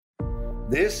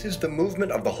This is the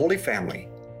movement of the Holy Family.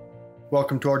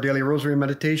 Welcome to our daily Rosary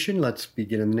Meditation. Let's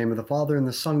begin in the name of the Father, and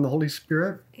the Son, and the Holy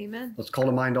Spirit. Amen. Let's call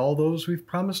to mind all those we've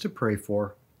promised to pray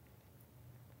for.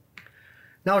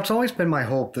 Now, it's always been my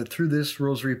hope that through this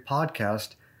Rosary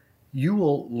podcast, you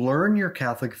will learn your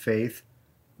Catholic faith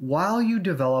while you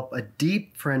develop a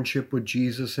deep friendship with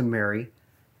Jesus and Mary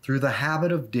through the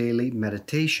habit of daily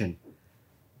meditation,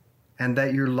 and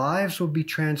that your lives will be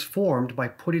transformed by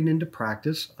putting into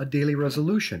practice a daily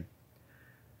resolution.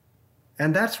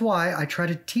 And that's why I try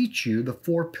to teach you the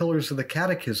 4 pillars of the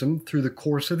Catechism through the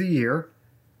course of the year.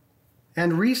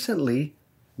 And recently,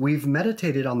 we've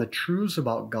meditated on the truths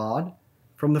about God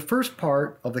from the first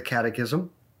part of the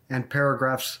Catechism and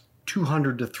paragraphs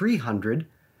 200 to 300.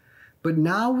 But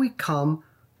now we come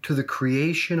to the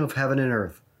creation of heaven and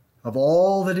earth, of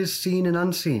all that is seen and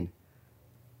unseen.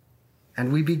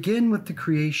 And we begin with the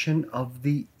creation of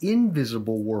the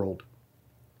invisible world.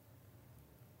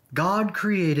 God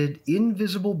created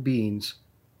invisible beings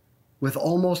with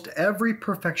almost every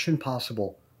perfection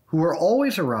possible, who are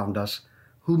always around us,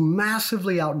 who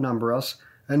massively outnumber us,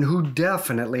 and who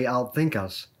definitely outthink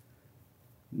us.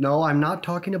 No, I'm not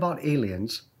talking about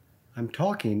aliens. I'm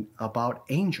talking about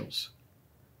angels.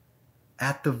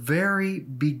 At the very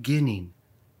beginning,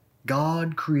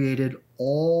 God created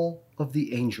all of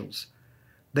the angels.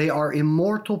 They are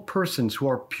immortal persons who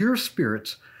are pure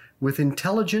spirits with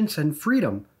intelligence and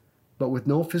freedom, but with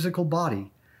no physical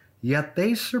body. Yet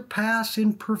they surpass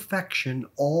in perfection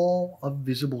all of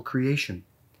visible creation.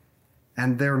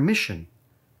 And their mission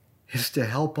is to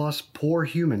help us poor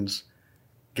humans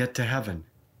get to heaven.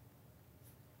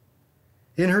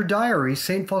 In her diary,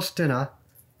 St. Faustina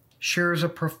shares a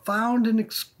profound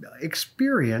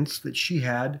experience that she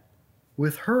had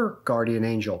with her guardian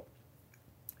angel.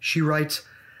 She writes,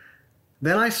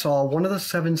 "Then I saw one of the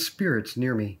 7 spirits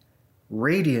near me,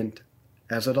 radiant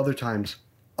as at other times,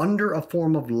 under a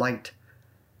form of light.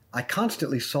 I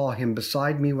constantly saw him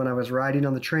beside me when I was riding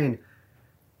on the train.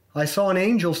 I saw an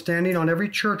angel standing on every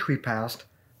church we passed,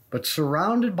 but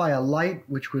surrounded by a light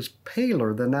which was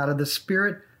paler than that of the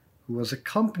spirit who was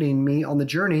accompanying me on the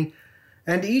journey,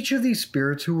 and each of these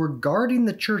spirits who were guarding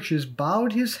the churches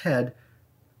bowed his head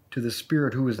to the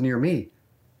spirit who was near me.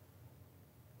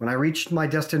 When I reached my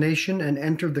destination and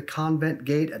entered the convent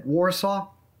gate at Warsaw,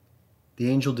 the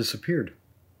angel disappeared.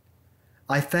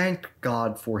 I thank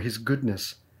God for his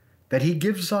goodness, that he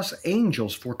gives us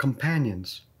angels for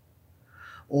companions.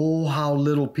 Oh, how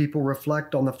little people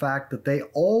reflect on the fact that they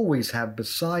always have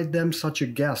beside them such a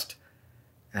guest,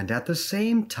 and at the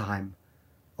same time,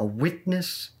 a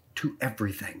witness to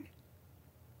everything.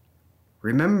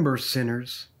 Remember,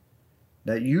 sinners,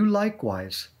 that you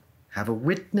likewise have a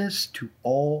witness to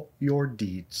all your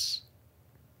deeds."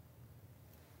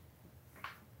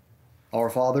 Our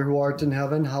Father who art in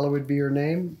heaven, hallowed be your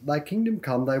name. Thy kingdom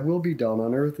come, thy will be done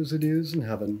on earth as it is in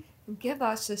heaven. Give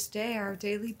us this day our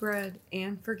daily bread,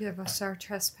 and forgive us our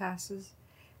trespasses,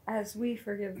 as we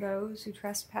forgive those who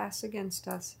trespass against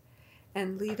us.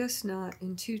 And lead us not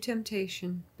into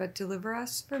temptation, but deliver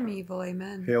us from evil.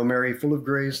 Amen. Hail Mary, full of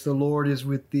grace, the Lord is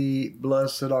with thee.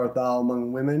 Blessed art thou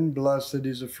among women. Blessed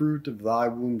is the fruit of thy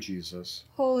womb, Jesus.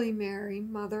 Holy Mary,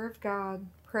 Mother of God,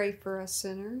 pray for us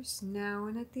sinners, now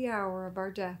and at the hour of our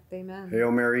death. Amen.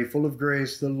 Hail Mary, full of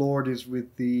grace, the Lord is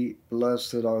with thee.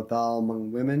 Blessed art thou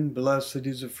among women. Blessed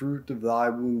is the fruit of thy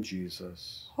womb,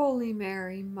 Jesus. Holy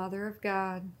Mary, Mother of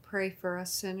God, pray for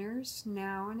us sinners,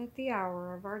 now and at the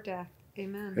hour of our death.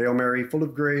 Amen. Hail Mary, full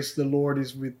of grace, the Lord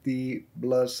is with thee.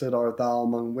 Blessed art thou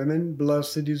among women.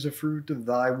 Blessed is the fruit of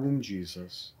thy womb,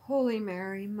 Jesus. Holy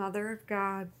Mary, Mother of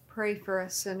God, pray for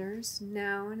us sinners,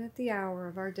 now and at the hour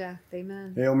of our death.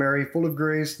 Amen. Hail Mary, full of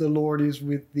grace, the Lord is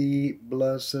with thee.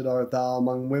 Blessed art thou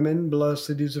among women.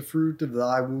 Blessed is the fruit of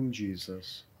thy womb,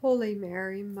 Jesus. Holy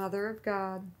Mary, Mother of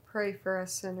God, pray for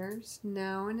us sinners,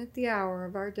 now and at the hour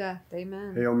of our death.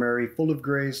 Amen. Hail Mary, full of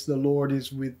grace, the Lord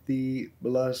is with thee.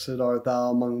 Blessed art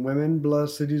thou among women.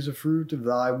 Blessed is the fruit of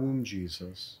thy womb,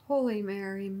 Jesus. Holy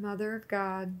Mary, Mother of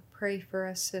God, pray for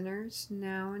us sinners,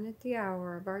 now and at the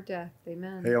hour of our death.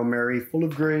 Amen. Hail Mary, full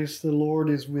of grace, the Lord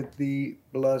is with thee.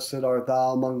 Blessed art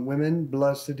thou among women.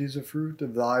 Blessed is the fruit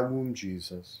of thy womb,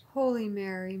 Jesus. Holy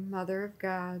Mary, Mother of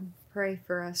God, pray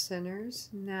for us sinners,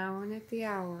 now and at the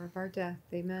hour of our death.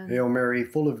 Amen. Hail Mary,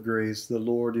 full of grace, the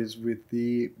Lord is with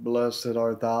thee. Blessed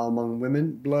art thou among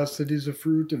women. Blessed is the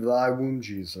fruit of thy womb,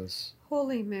 Jesus.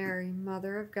 Holy Mary,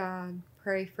 Mother of God,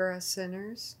 pray for us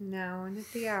sinners, now and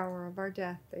at the hour of our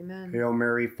death. Amen. Hail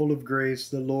Mary, full of grace,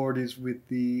 the Lord is with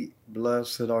thee.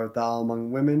 Blessed art thou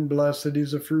among women. Blessed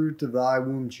is the fruit of thy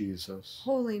womb, Jesus.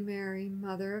 Holy Mary,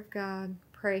 Mother of God,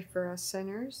 pray for us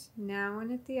sinners, now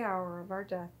and at the hour of our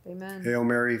death. Amen. Hail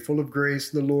Mary, full of grace,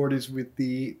 the Lord is with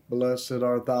thee. Blessed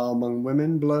art thou among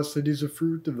women, blessed is the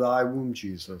fruit of thy womb,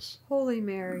 Jesus. Holy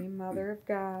Mary, Mother of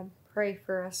God, pray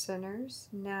for us sinners,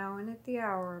 now and at the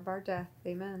hour of our death.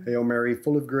 Amen. Hail Mary,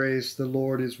 full of grace, the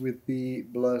Lord is with thee.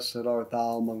 Blessed art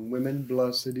thou among women,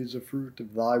 blessed is the fruit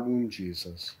of thy womb,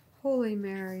 Jesus. Holy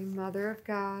Mary, Mother of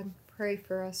God, pray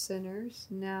for us sinners,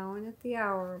 now and at the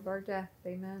hour of our death.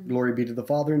 Amen. Glory be to the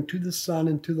Father, and to the Son,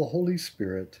 and to the Holy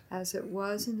Spirit. As it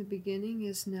was in the beginning,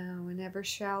 is now, and ever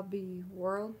shall be,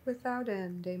 world without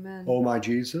end. Amen. O my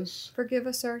Jesus, Forgive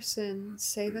us our sins,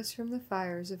 save us from the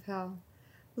fires of hell.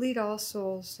 Lead all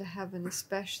souls to heaven,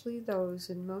 especially those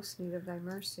in most need of thy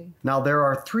mercy. now there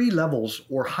are 3 levels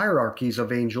or hierarchies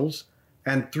of angels,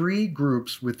 and 3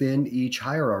 groups within each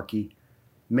hierarchy,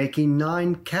 making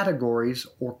 9 categories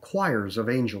or choirs of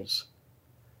angels.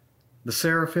 The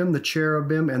seraphim, the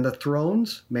cherubim, and the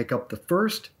thrones make up the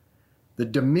first, the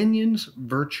dominions,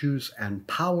 virtues, and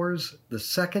powers the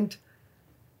second,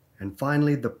 and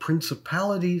finally the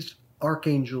principalities,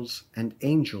 archangels, and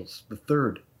angels the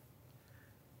third.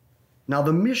 Now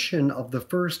the mission of the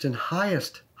first and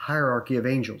highest hierarchy of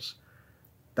angels,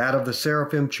 that of the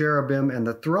seraphim, cherubim, and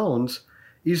the thrones,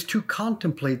 is to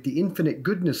contemplate the infinite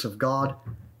goodness of God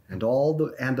and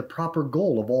the proper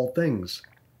goal of all things.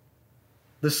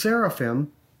 The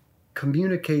seraphim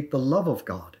communicate the love of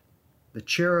God, the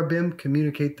cherubim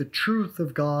communicate the truth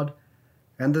of God,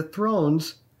 and the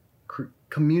thrones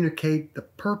communicate the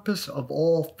purpose of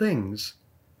all things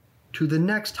to the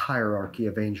next hierarchy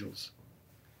of angels.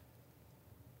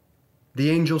 The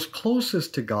angels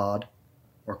closest to God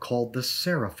are called the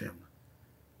seraphim.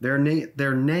 Their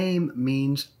name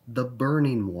means the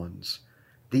burning ones,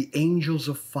 the angels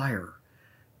of fire,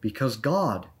 because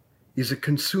God is a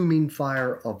consuming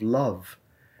fire of love,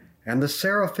 and the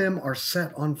seraphim are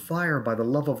set on fire by the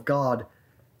love of God,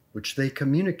 which they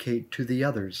communicate to the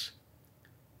others.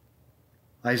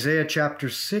 Isaiah chapter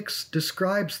 6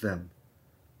 describes them.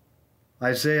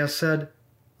 Isaiah said,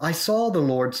 I saw the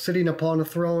Lord sitting upon a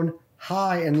throne,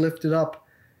 high and lifted up,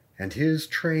 and his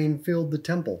train filled the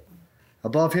temple.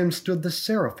 Above him stood the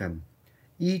seraphim,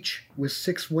 each with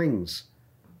 6 wings.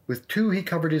 With 2 he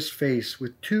covered his face,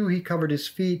 with 2 he covered his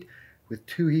feet, with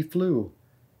 2 he flew.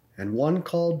 And one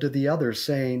called to the other,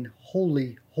 saying,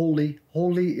 Holy, holy,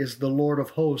 holy is the Lord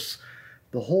of hosts.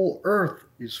 The whole earth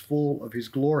is full of his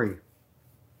glory.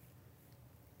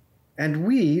 And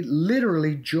we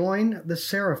literally join the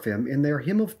seraphim in their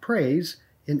hymn of praise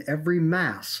in every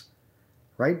Mass,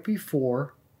 right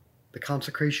before the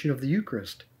consecration of the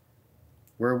Eucharist,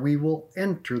 where we will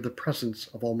enter the presence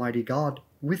of Almighty God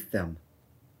with them.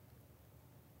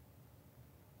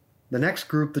 The next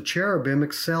group, the cherubim,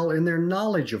 excel in their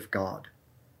knowledge of God.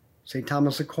 St.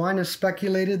 Thomas Aquinas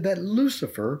speculated that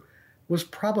Lucifer was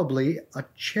probably a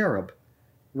cherub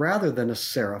rather than a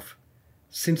seraph,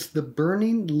 since the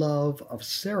burning love of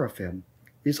seraphim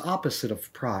is opposite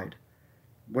of pride,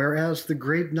 whereas the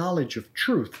great knowledge of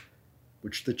truth,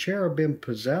 which the cherubim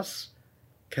possess,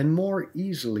 can more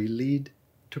easily lead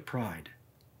to pride.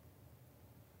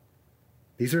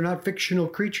 These are not fictional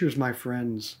creatures, my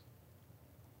friends.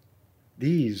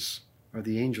 These are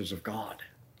the angels of God.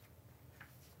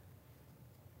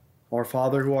 Our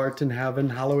Father who art in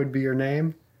heaven, hallowed be your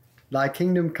name. Thy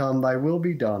kingdom come, thy will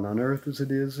be done, on earth as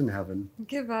it is in heaven.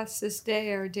 Give us this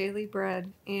day our daily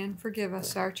bread, and forgive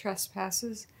us our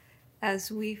trespasses,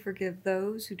 as we forgive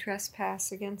those who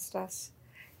trespass against us.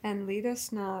 And lead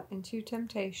us not into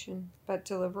temptation, but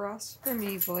deliver us from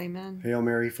evil. Amen. Hail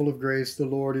Mary, full of grace, the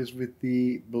Lord is with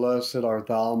thee. Blessed art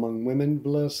thou among women,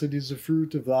 blessed is the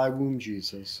fruit of thy womb,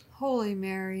 Jesus. Holy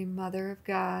Mary, Mother of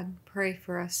God, pray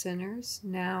for us sinners,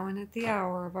 now and at the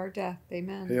hour of our death.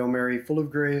 Amen. Hail Mary, full of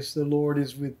grace, the Lord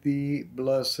is with thee.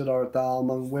 Blessed art thou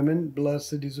among women,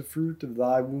 blessed is the fruit of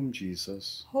thy womb,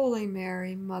 Jesus. Holy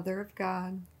Mary, Mother of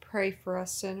God, pray for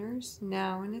us sinners,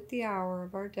 now and at the hour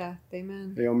of our death.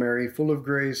 Amen. Hail Mary, full of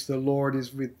grace, the Lord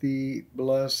is with thee.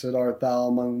 Blessed art thou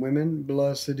among women,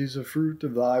 blessed is the fruit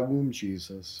of thy womb,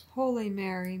 Jesus. Holy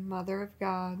Mary, Mother of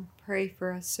God, pray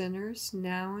for us sinners,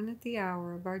 now and at the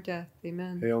hour of our death.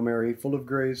 Amen. Hail Mary, full of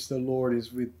grace, the Lord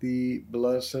is with thee.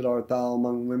 Blessed art thou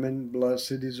among women,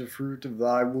 blessed is the fruit of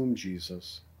thy womb,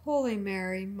 Jesus. Holy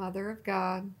Mary, Mother of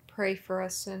God, pray for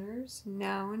us sinners,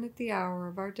 now and at the hour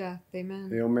of our death.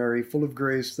 Amen. Hail Mary, full of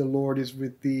grace, the Lord is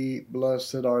with thee.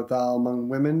 Blessed art thou among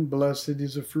women, blessed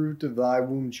is the fruit of thy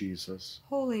womb, Jesus.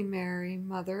 Holy Mary,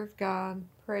 Mother of God,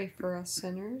 pray for us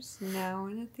sinners, now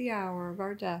and at the hour of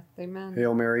our death. Amen.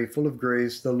 Hail Mary, full of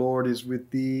grace, the Lord is with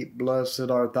thee.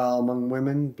 Blessed art thou among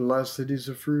women, blessed is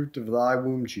the fruit of thy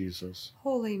womb, Jesus.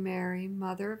 Holy Mary,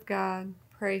 Mother of God,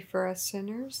 pray for us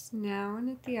sinners, now and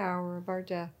at the hour of our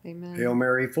death. Amen. Hail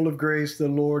Mary, full of grace, the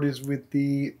Lord is with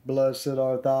thee. Blessed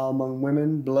art thou among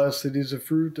women, blessed is the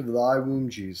fruit of thy womb,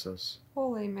 Jesus.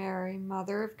 Holy Mary,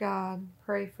 Mother of God,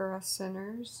 pray for us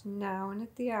sinners, now and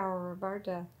at the hour of our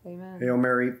death. Amen. Hail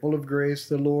Mary, full of grace,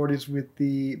 the Lord is with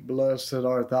thee. Blessed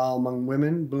art thou among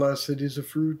women, blessed is the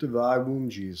fruit of thy womb,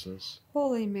 Jesus.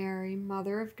 Holy Mary,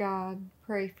 Mother of God,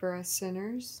 pray for us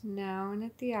sinners, now and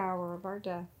at the hour of our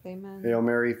death. Amen. Hail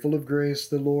Mary, full of grace,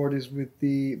 the Lord is with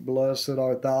thee. Blessed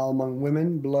art thou among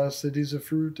women, blessed is the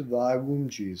fruit of thy womb,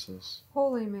 Jesus.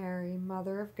 Holy Mary,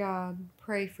 Mother of God,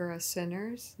 pray for us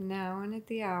sinners, now and at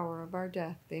the hour of our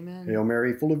death. Amen. Hail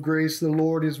Mary, full of grace, the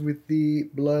Lord is with thee.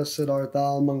 Blessed art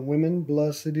thou among women,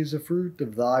 blessed is the fruit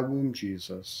of thy womb,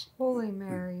 Jesus. Holy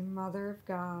Mary, Mother of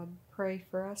God, pray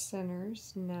for us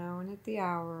sinners, now and at the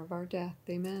hour of our death.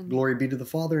 Amen. Glory be to the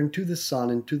Father, and to the Son,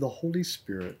 and to the Holy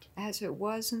Spirit. As it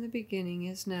was in the beginning,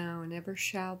 is now, and ever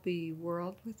shall be,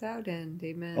 world without end.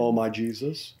 Amen. O my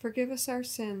Jesus, forgive us our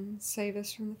sins, save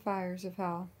us from the fires of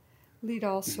hell. Lead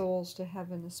all souls to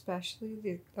heaven,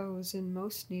 especially those in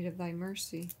most need of thy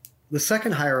mercy. the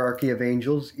second hierarchy of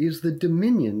angels is the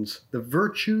dominions, the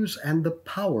virtues, and the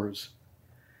powers.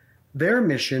 Their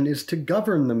mission is to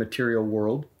govern the material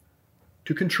world,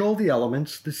 to control the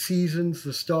elements, the seasons,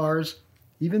 the stars,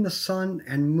 even the sun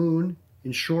and moon,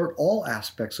 in short, all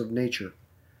aspects of nature.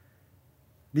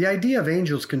 The idea of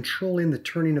angels controlling the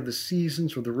turning of the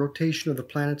seasons or the rotation of the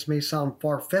planets may sound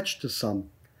far-fetched to some,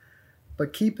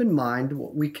 but keep in mind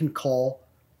what we can call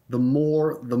the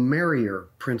more the merrier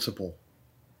principle.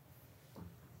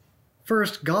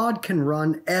 First, God can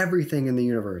run everything in the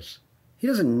universe. He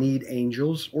doesn't need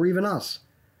angels or even us,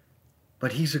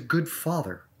 but He's a good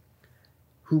Father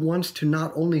who wants to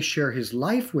not only share His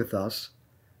life with us,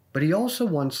 but He also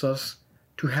wants us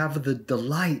to have the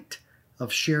delight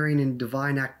of sharing in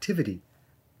divine activity,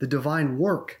 the divine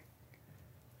work.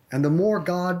 And the more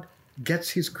God gets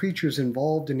His creatures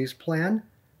involved in His plan,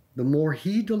 the more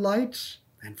He delights,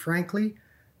 and frankly,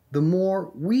 the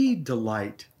more we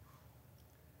delight.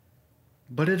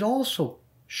 But it also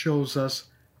shows us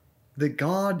that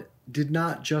God did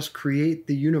not just create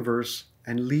the universe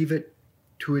and leave it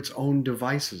to its own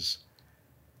devices,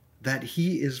 that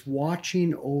He is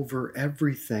watching over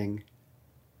everything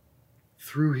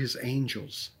through His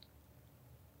angels.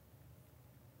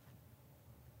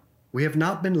 We have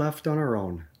not been left on our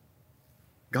own.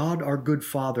 God, our good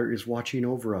Father, is watching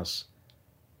over us.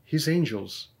 His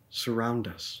angels surround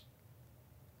us.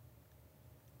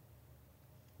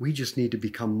 We just need to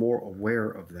become more aware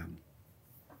of them.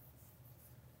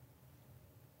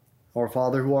 Our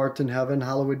Father who art in heaven,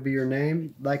 hallowed be your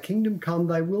name. Thy kingdom come,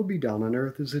 thy will be done on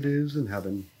earth as it is in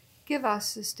heaven. Give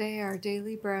us this day our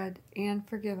daily bread, and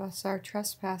forgive us our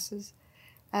trespasses,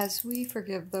 as we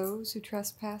forgive those who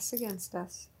trespass against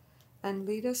us. And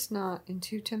lead us not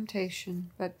into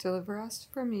temptation, but deliver us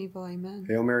from evil. Amen.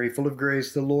 Hail Mary, full of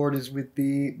grace, the Lord is with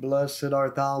thee. Blessed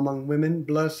art thou among women,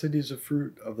 blessed is the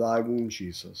fruit of thy womb,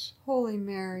 Jesus. Holy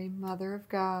Mary, Mother of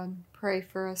God, pray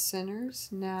for us sinners,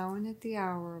 now and at the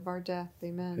hour of our death.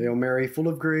 Amen. Hail Mary, full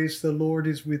of grace, the Lord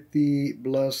is with thee.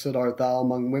 Blessed art thou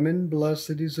among women,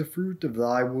 blessed is the fruit of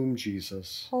thy womb,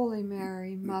 Jesus. Holy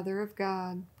Mary, Mother of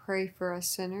God, pray for us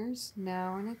sinners,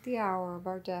 now and at the hour of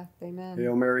our death. Amen.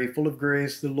 Hail Mary, full of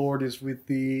grace, the Lord is with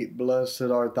thee. Blessed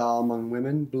art thou among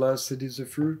women, blessed is the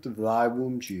fruit of thy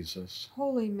womb, Jesus.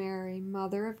 Holy Mary,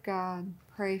 Mother of God,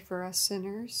 pray for us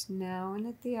sinners, now and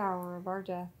at the hour of our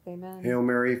death. Amen. Hail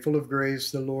Mary, full of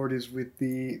grace, the Lord is with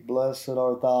thee. Blessed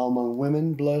art thou among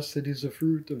women, blessed is the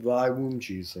fruit of thy womb,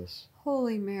 Jesus.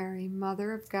 Holy Mary,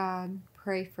 Mother of God,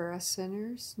 pray for us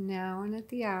sinners, now and at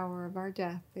the hour of our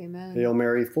death. Amen. Hail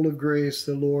Mary, full of grace,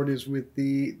 the Lord is with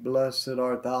thee. Blessed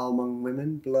art thou among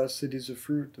women, blessed is the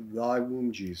fruit of thy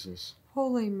womb, Jesus.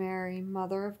 Holy Mary,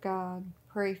 Mother of God,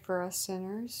 pray for us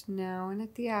sinners, now and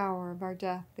at the hour of our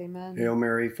death. Amen. Hail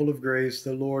Mary, full of grace,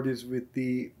 the Lord is with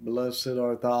thee. Blessed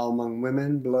art thou among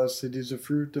women, blessed is the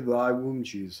fruit of thy womb,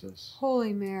 Jesus.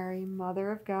 Holy Mary,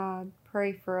 Mother of God,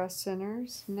 pray for us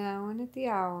sinners, now and at the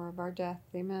hour of our death.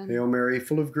 Amen. Hail Mary,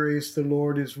 full of grace, the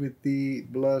Lord is with thee.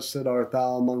 Blessed art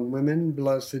thou among women,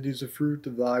 blessed is the fruit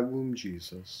of thy womb,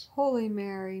 Jesus. Holy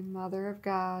Mary, Mother of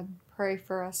God, pray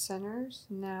for us sinners,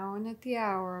 now and at the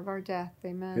hour of our death.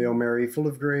 Amen. Hail Mary, full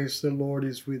of grace, the Lord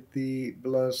is with thee.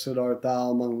 Blessed art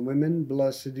thou among women,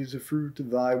 blessed is the fruit of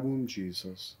thy womb,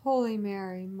 Jesus. Holy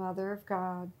Mary, Mother of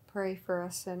God, pray for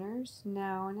us sinners,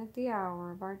 now and at the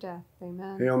hour of our death.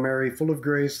 Amen. Hail Mary, full of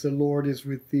grace, the Lord is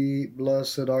with thee.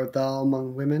 Blessed art thou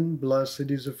among women, blessed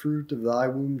is the fruit of thy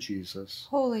womb, Jesus.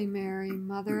 Holy Mary,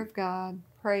 Mother of God,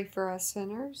 pray for us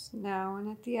sinners, now and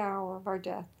at the hour of our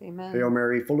death. Amen. Hail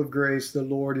Mary, full of grace, the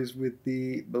Lord is with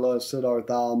thee. Blessed art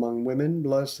thou among women,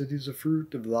 blessed is the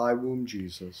fruit of thy womb,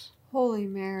 Jesus. Holy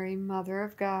Mary, Mother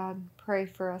of God, pray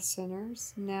for us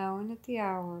sinners, now and at the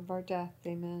hour of our death.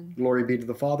 Amen. Glory be to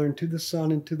the Father, and to the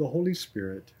Son, and to the Holy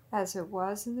Spirit. As it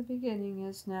was in the beginning,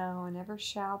 is now, and ever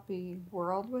shall be,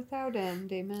 world without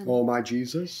end. Amen. O my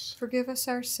Jesus, Forgive us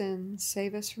our sins,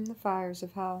 save us from the fires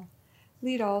of hell.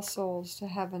 Lead all souls to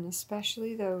heaven,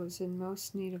 especially those in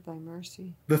most need of thy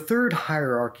mercy. the third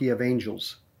hierarchy of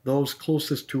angels, those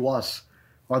closest to us,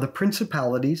 are the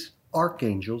principalities,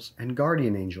 archangels, and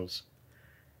guardian angels.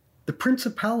 The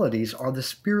principalities are the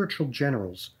spiritual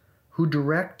generals who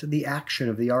direct the action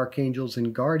of the archangels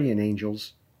and guardian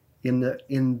angels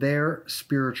in their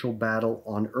spiritual battle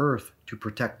on earth to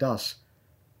protect us.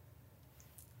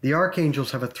 The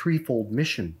archangels have a threefold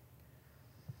mission: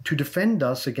 to defend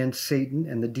us against Satan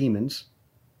and the demons,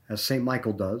 as St.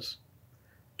 Michael does;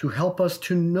 to help us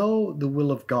to know the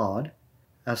will of God,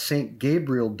 as St.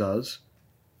 Gabriel does,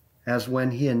 as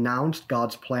when he announced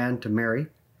God's plan to Mary,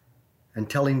 and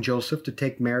telling Joseph to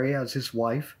take Mary as his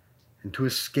wife and to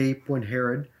escape when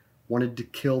Herod wanted to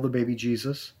kill the baby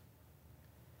Jesus.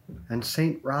 And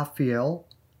St. Raphael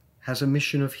has a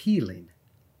mission of healing.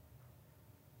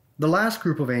 The last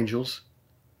group of angels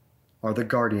are the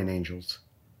guardian angels.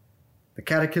 The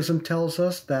Catechism tells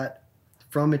us that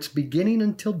from its beginning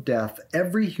until death,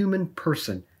 every human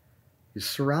person is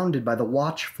surrounded by the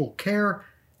watchful care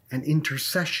and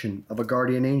intercession of a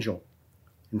guardian angel.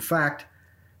 In fact,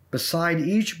 beside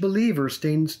each believer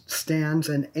stands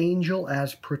an angel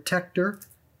as protector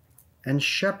and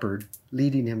shepherd,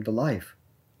 leading him to life.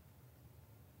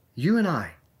 You and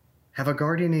I have a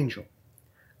guardian angel,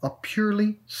 a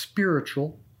purely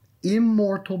spiritual,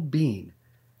 immortal being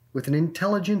with an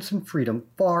intelligence and freedom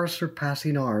far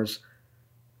surpassing ours,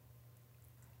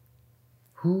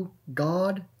 who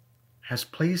God has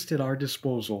placed at our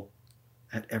disposal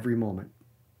at every moment.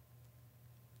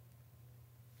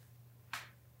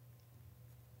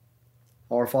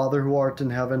 Our Father, who art in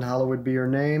heaven, hallowed be your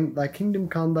name. Thy kingdom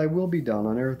come, thy will be done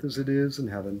on earth as it is in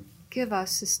heaven. Give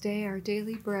us this day our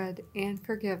daily bread, and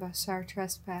forgive us our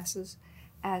trespasses,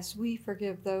 as we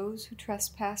forgive those who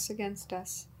trespass against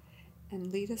us.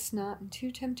 And lead us not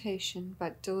into temptation,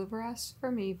 but deliver us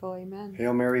from evil. Amen.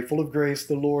 Hail Mary, full of grace,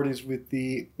 the Lord is with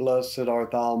thee. Blessed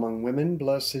art thou among women,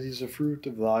 blessed is the fruit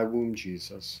of thy womb,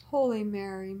 Jesus. Holy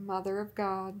Mary, Mother of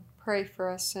God, pray for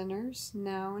us sinners,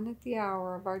 now and at the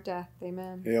hour of our death.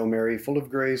 Amen. Hail Mary, full of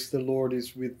grace, the Lord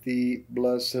is with thee.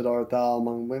 Blessed art thou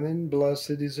among women,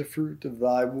 blessed is the fruit of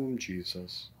thy womb,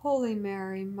 Jesus. Holy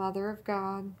Mary, Mother of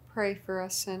God, pray for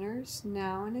us sinners,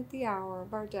 now and at the hour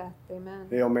of our death. Amen.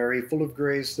 Hail Mary, full of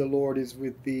grace, the Lord is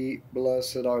with thee.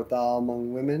 Blessed art thou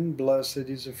among women, blessed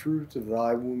is the fruit of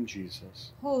thy womb,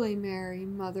 Jesus. Holy Mary,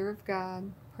 Mother of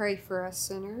God, pray for us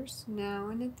sinners, now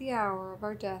and at the hour of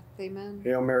our death. Amen.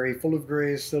 Hail Mary, full of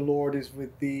grace, the Lord is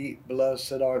with thee.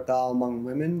 Blessed art thou among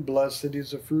women, blessed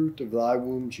is the fruit of thy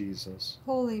womb, Jesus.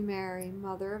 Holy Mary,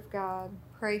 Mother of God,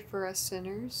 pray for us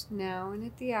sinners, now and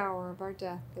at the hour of our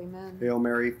death. Amen. Hail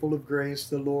Mary, full of grace,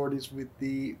 the Lord is with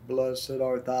thee. Blessed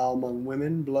art thou among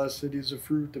women, blessed is the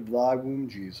fruit of thy womb,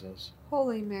 Jesus.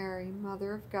 Holy Mary,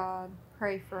 Mother of God,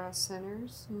 pray for us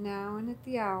sinners, now and at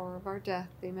the hour of our death.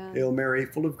 Amen. Hail Mary,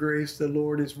 full of grace, the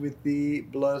Lord is with thee.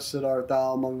 Blessed art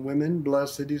thou among women,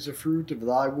 blessed is the fruit of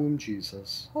thy womb,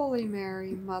 Jesus. Holy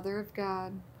Mary, Mother of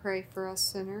God, pray for us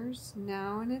sinners,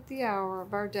 now and at the hour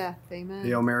of our death. Amen.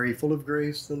 Hail Mary, full of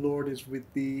grace, the Lord is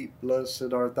with thee.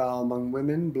 Blessed art thou among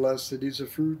women, blessed is the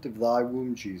fruit of thy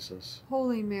womb, Jesus.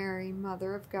 Holy Mary,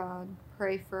 Mother of God,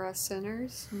 pray for us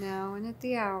sinners, now and at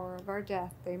the hour of our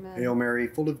death. Amen. Hail Mary,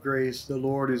 full of grace, the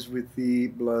Lord is with thee.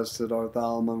 Blessed art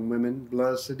thou among women,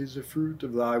 blessed is the fruit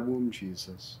of thy womb,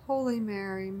 Jesus. Holy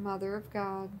Mary, Mother of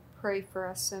God, pray for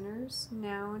us sinners,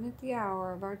 now and at the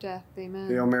hour of our death. Amen.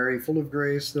 Hail Mary, full of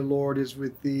grace, the Lord is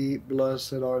with thee.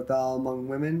 Blessed art thou among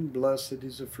women. Blessed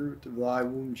is the fruit of thy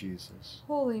womb, Jesus.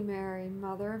 Holy Mary,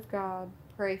 Mother of God,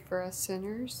 pray for us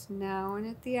sinners, now and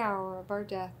at the hour of our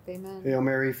death. Amen. Hail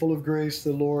Mary, full of grace,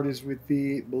 the Lord is with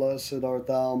thee. Blessed art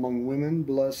thou among women.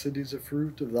 Blessed is the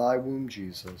fruit of thy womb,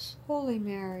 Jesus. Holy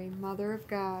Mary, Mother of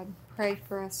God, pray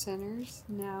for us sinners,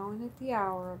 now and at the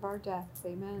hour of our death.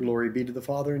 Amen. Glory be to the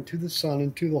Father, and to the Son,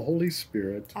 and to the Holy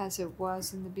Spirit. As it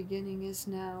was in the beginning, is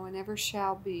now, and ever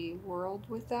shall be, world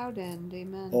without end.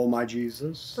 Amen. O my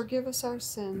Jesus, Forgive us our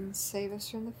sins, save us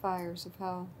from the fires of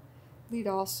hell. Lead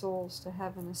all souls to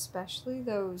heaven, especially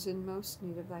those in most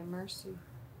need of thy mercy.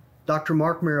 Dr.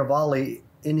 Mark Miravalli,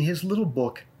 in his little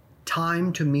book,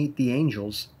 Time to Meet the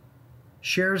Angels,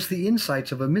 shares the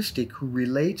insights of a mystic who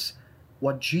relates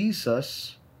what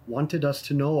Jesus wanted us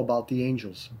to know about the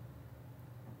angels.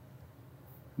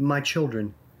 My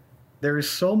children, there is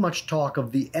so much talk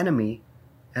of the enemy,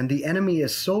 and the enemy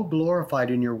is so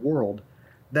glorified in your world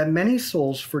that many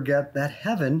souls forget that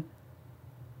heaven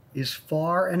is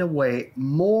far and away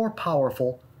more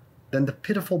powerful than the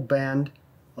pitiful band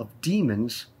of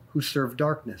demons who serve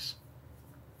darkness.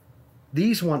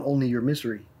 These want only your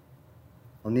misery.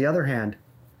 On the other hand,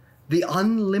 the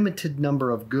unlimited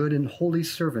number of good and holy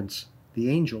servants, the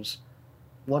angels,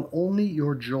 want only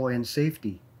your joy and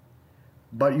safety.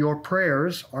 But your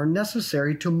prayers are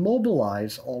necessary to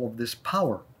mobilize all of this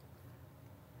power.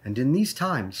 And in these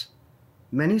times,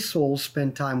 many souls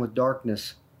spend time with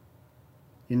darkness.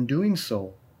 In doing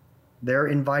so, they're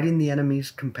inviting the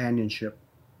enemy's companionship.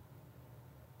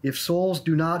 If souls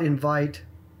do not invite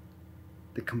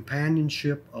the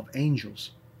companionship of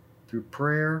angels through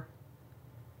prayer,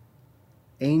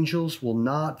 angels will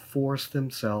not force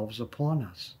themselves upon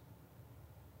us.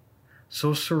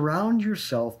 So surround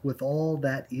yourself with all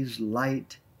that is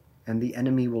light, and the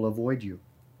enemy will avoid you.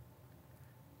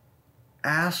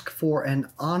 Ask for an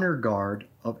honor guard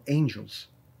of angels,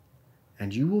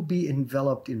 and you will be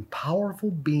enveloped in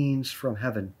powerful beings from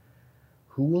heaven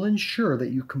who will ensure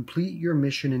that you complete your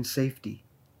mission in safety.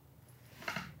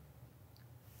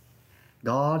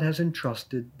 God has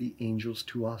entrusted the angels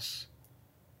to us.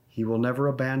 He will never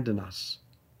abandon us.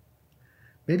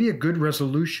 Maybe a good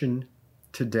resolution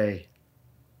today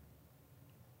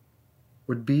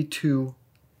would be to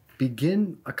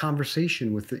begin a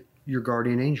conversation with your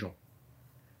guardian angel,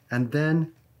 and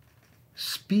then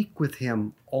speak with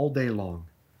him all day long.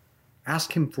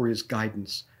 Ask him for his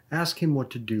guidance. Ask him what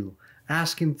to do.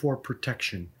 Ask him for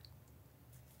protection.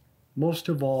 Most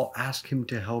of all, ask him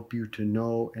to help you to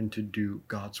know and to do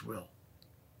God's will.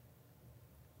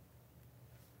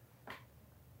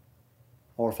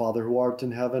 Our Father who art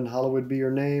in heaven, hallowed be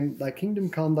your name. Thy kingdom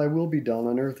come, thy will be done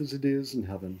on earth as it is in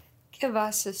heaven. Give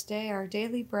us this day our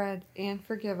daily bread, and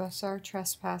forgive us our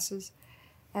trespasses,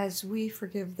 as we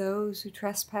forgive those who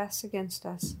trespass against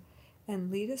us.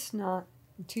 And lead us not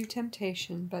into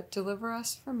temptation, but deliver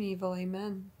us from evil.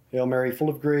 Amen. Hail Mary, full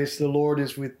of grace, the Lord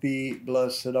is with thee.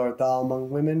 Blessed art thou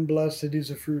among women. Blessed is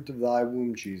the fruit of thy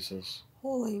womb, Jesus.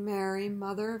 Holy Mary,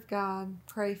 Mother of God,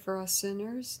 pray for us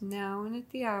sinners, now and at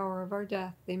the hour of our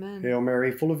death. Amen. Hail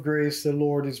Mary, full of grace, the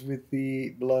Lord is with thee.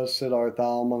 Blessed art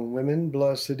thou among women.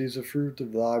 Blessed is the fruit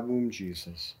of thy womb,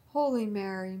 Jesus. Holy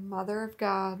Mary, Mother of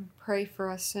God, pray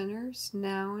for us sinners,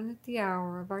 now and at the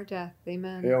hour of our death.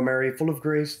 Amen. Hail Mary, full of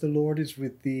grace, the Lord is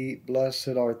with thee. Blessed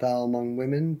art thou among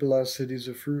women. Blessed is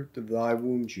the fruit of thy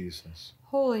womb, Jesus.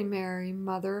 Holy Mary,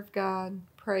 Mother of God,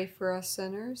 pray for us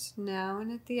sinners, now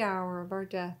and at the hour of our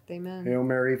death. Amen. Hail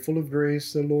Mary, full of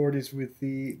grace, the Lord is with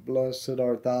thee. Blessed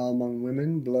art thou among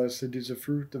women. Blessed is the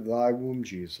fruit of thy womb,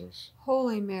 Jesus.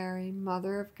 Holy Mary,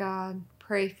 Mother of God,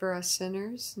 pray for us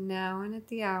sinners, now and at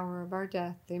the hour of our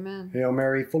death. Amen. Hail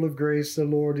Mary, full of grace, the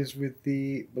Lord is with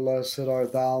thee. Blessed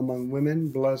art thou among women.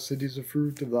 Blessed is the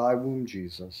fruit of thy womb,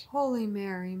 Jesus. Holy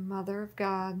Mary, Mother of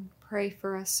God, pray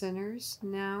for us sinners,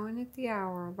 now and at the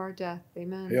hour of our death.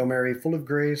 Amen. Hail Mary, full of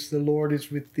grace, the Lord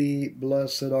is with thee.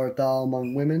 Blessed art thou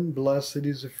among women. Blessed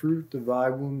is the fruit of thy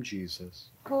womb, Jesus.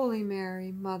 Holy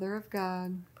Mary, Mother of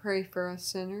God, pray for us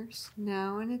sinners,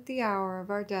 now and at the hour of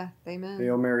our death. Amen.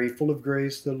 Hail Mary, full of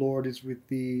grace, the Lord is with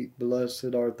thee.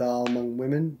 Blessed art thou among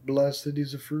women. Blessed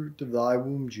is the fruit of thy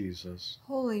womb, Jesus.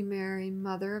 Holy Mary,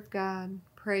 Mother of God,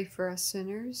 pray for us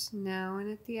sinners, now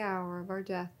and at the hour of our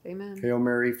death. Amen. Hail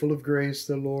Mary, full of grace,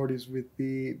 the Lord is with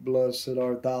thee. Blessed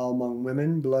art thou among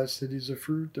women. Blessed is the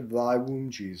fruit of thy womb,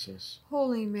 Jesus.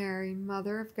 Holy Mary,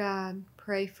 Mother of God, pray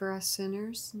pray for us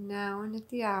sinners, now and at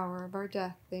the hour of our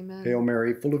death. Amen. Hail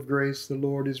Mary, full of grace, the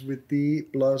Lord is with thee.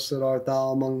 Blessed art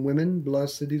thou among women,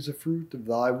 blessed is the fruit of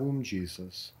thy womb,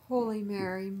 Jesus. Holy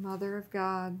Mary, Mother of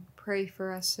God, pray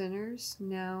for us sinners,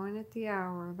 now and at the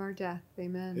hour of our death.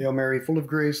 Amen. Hail Mary, full of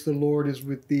grace, the Lord is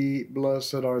with thee.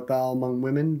 Blessed art thou among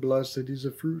women, blessed is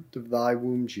the fruit of thy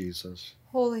womb, Jesus.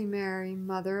 Holy Mary,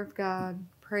 Mother of God,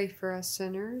 pray for us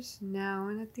sinners, now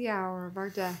and at the hour of our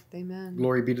death. Amen.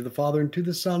 Glory be to the Father, and to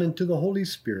the Son, and to the Holy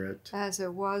Spirit. As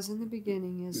it was in the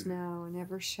beginning, is now, and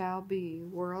ever shall be,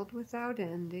 world without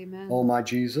end. Amen. O my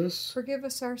Jesus, Forgive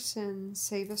us our sins,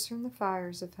 save us from the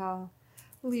fires of hell.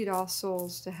 Lead all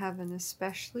souls to heaven,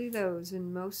 especially those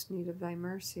in most need of thy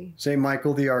mercy. Saint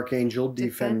Michael the Archangel,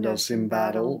 defend us in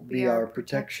battle. Be our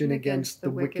protection against the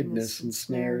wickedness and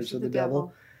snares of the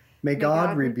devil. May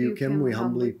God rebuke him, we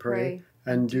humbly pray.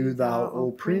 And do thou,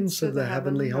 O Prince of the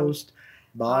heavenly host,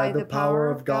 by the power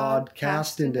of God,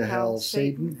 cast into hell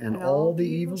Satan and all the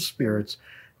evil spirits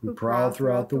who prowl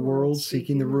throughout the world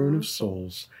seeking the ruin of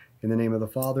souls. In the name of the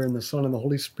Father, and the Son, and the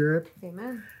Holy Spirit.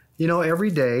 Amen. You know,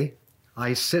 every day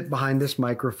I sit behind this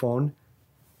microphone,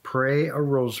 pray a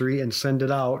rosary, and send it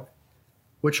out,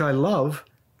 which I love,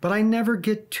 but I never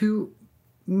get to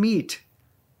meet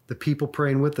the people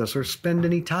praying with us or spend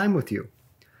any time with you.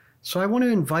 So I want to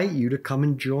invite you to come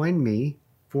and join me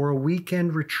for a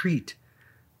weekend retreat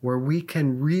where we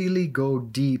can really go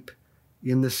deep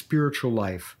in the spiritual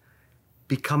life,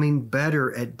 becoming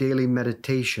better at daily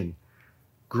meditation,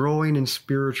 growing in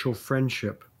spiritual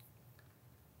friendship.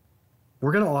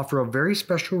 We're going to offer a very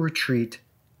special retreat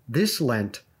this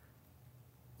Lent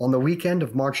on the weekend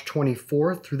of March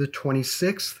 24th through the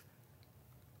 26th.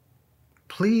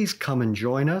 Please come and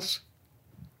join us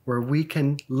where we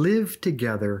can live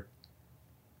together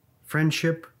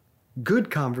friendship, good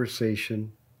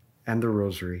conversation, and the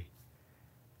rosary.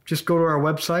 Just go to our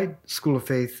website,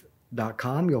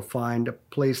 schooloffaith.com. You'll find a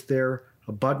place there,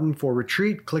 a button for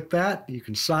retreat. Click that. You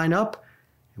can sign up,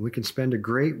 and we can spend a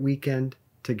great weekend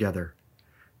together.